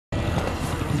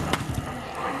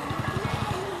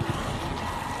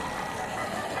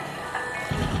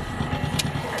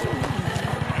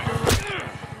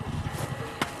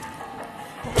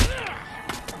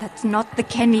That's not the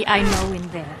Kenny I know in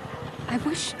there. I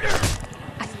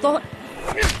thought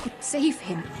I could save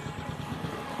him.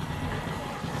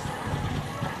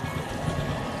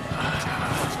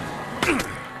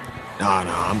 No,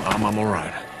 I'm all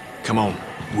right. Come on,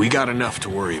 we got enough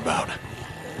to worry about.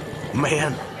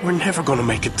 Man, we're never gonna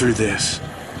make it through this.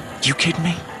 You kidding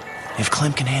me? If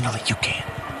Clem can handle it, you can.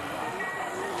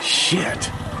 Shit,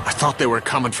 I thought they were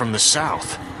coming from the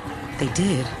south. They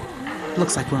did.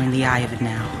 Looks like we're in the eye of it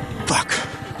now. Fuck.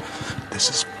 This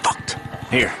is fucked.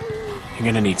 Here, you're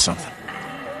gonna need something.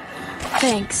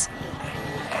 Thanks.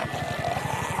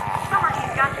 Summer's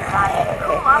got you, bud.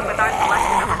 Cool off with our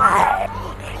selection of photos.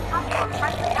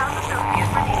 Freshly Town Associate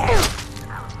for these.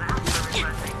 How's that for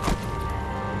refreshing?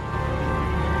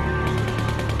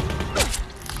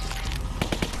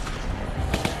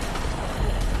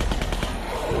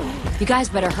 You guys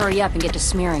better hurry up and get to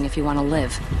smearing if you want to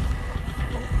live.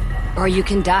 Or you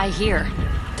can die here.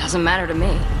 Doesn't matter to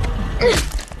me.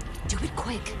 Do it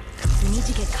quick. We need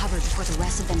to get covered before the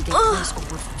rest of them get close or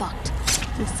we're fucked.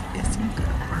 This isn't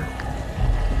gonna work.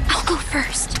 I'll go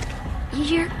first.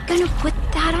 You're gonna put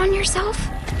that on yourself?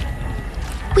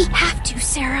 We have to,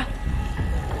 Sarah.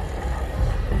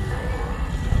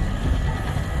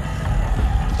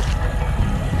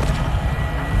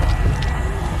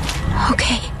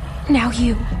 Okay, now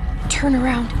you. Turn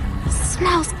around.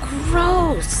 Smells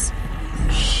gross.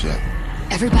 Shit.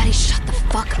 Everybody shut the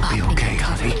fuck up. Be okay,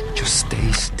 honey. Just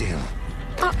stay still.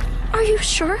 Are you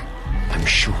sure? I'm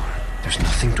sure. There's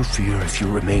nothing to fear if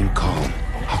you remain calm.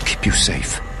 I'll keep you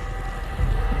safe.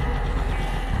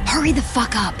 Hurry the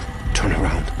fuck up. Turn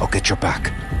around. I'll get your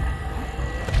back.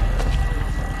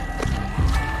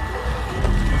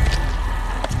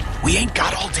 We ain't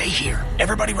got all day here.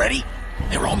 Everybody ready?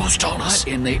 They're almost on us.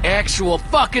 What in the actual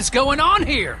fuck is going on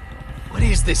here? What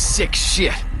is this sick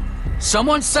shit?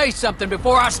 Someone say something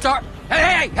before I start.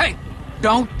 Hey!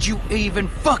 Don't you even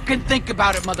fucking think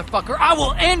about it, motherfucker. I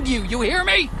will end you, you hear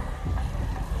me?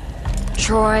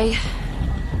 Troy,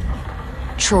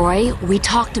 we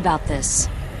talked about this.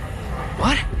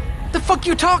 What? The fuck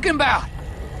you talking about?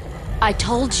 I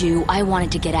told you I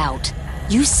wanted to get out.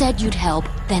 You said you'd help,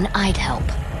 then I'd help.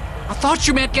 I thought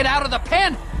you meant get out of the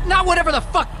pen, not whatever the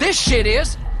fuck this shit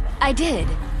is. I did.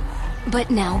 But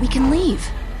now we can leave.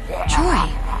 Troy,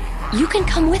 you can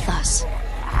come with us.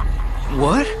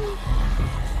 What?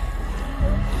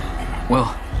 Well,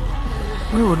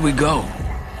 where would we go?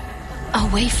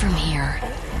 Away from here.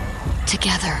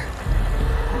 Together.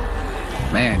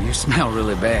 Man, you smell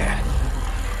really bad.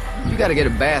 You gotta get a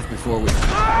bath before we...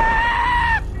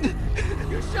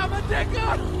 You shot my dick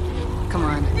up! Come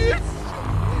on.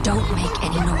 Don't make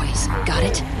any noise, got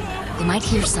it? They might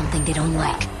hear something they don't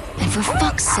like. And for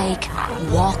fuck's sake,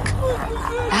 walk.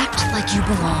 Act like you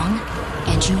belong,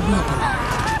 and you will belong.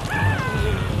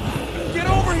 Get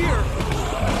over here!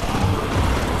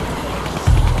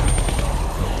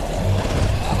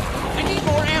 I need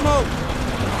more ammo!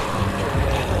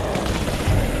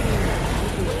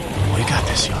 We got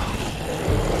this, y'all.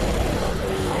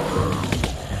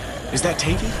 Is that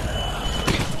Tavy?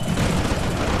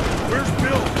 Where's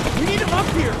Bill? We need him up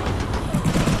here!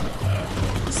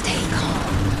 Stay calm.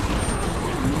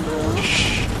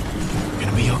 Shh. You're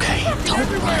gonna be okay. Don't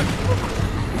run.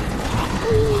 I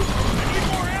need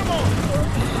more ammo!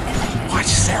 Watch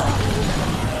Sarah.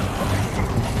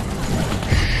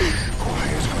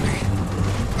 Quiet, honey.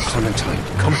 Clementine,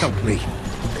 come help me.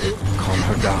 Calm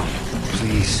her down.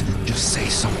 Please, just say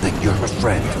something. You're her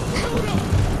friend.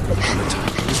 Clementine.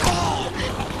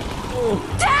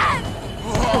 Dad!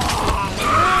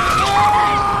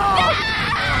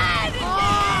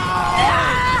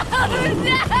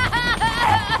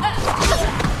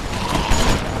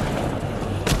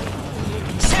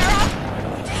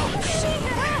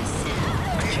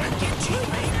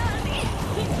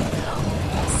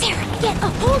 Sarah, get a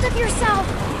hold of yourself!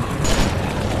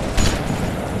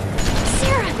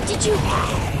 Sarah, did you...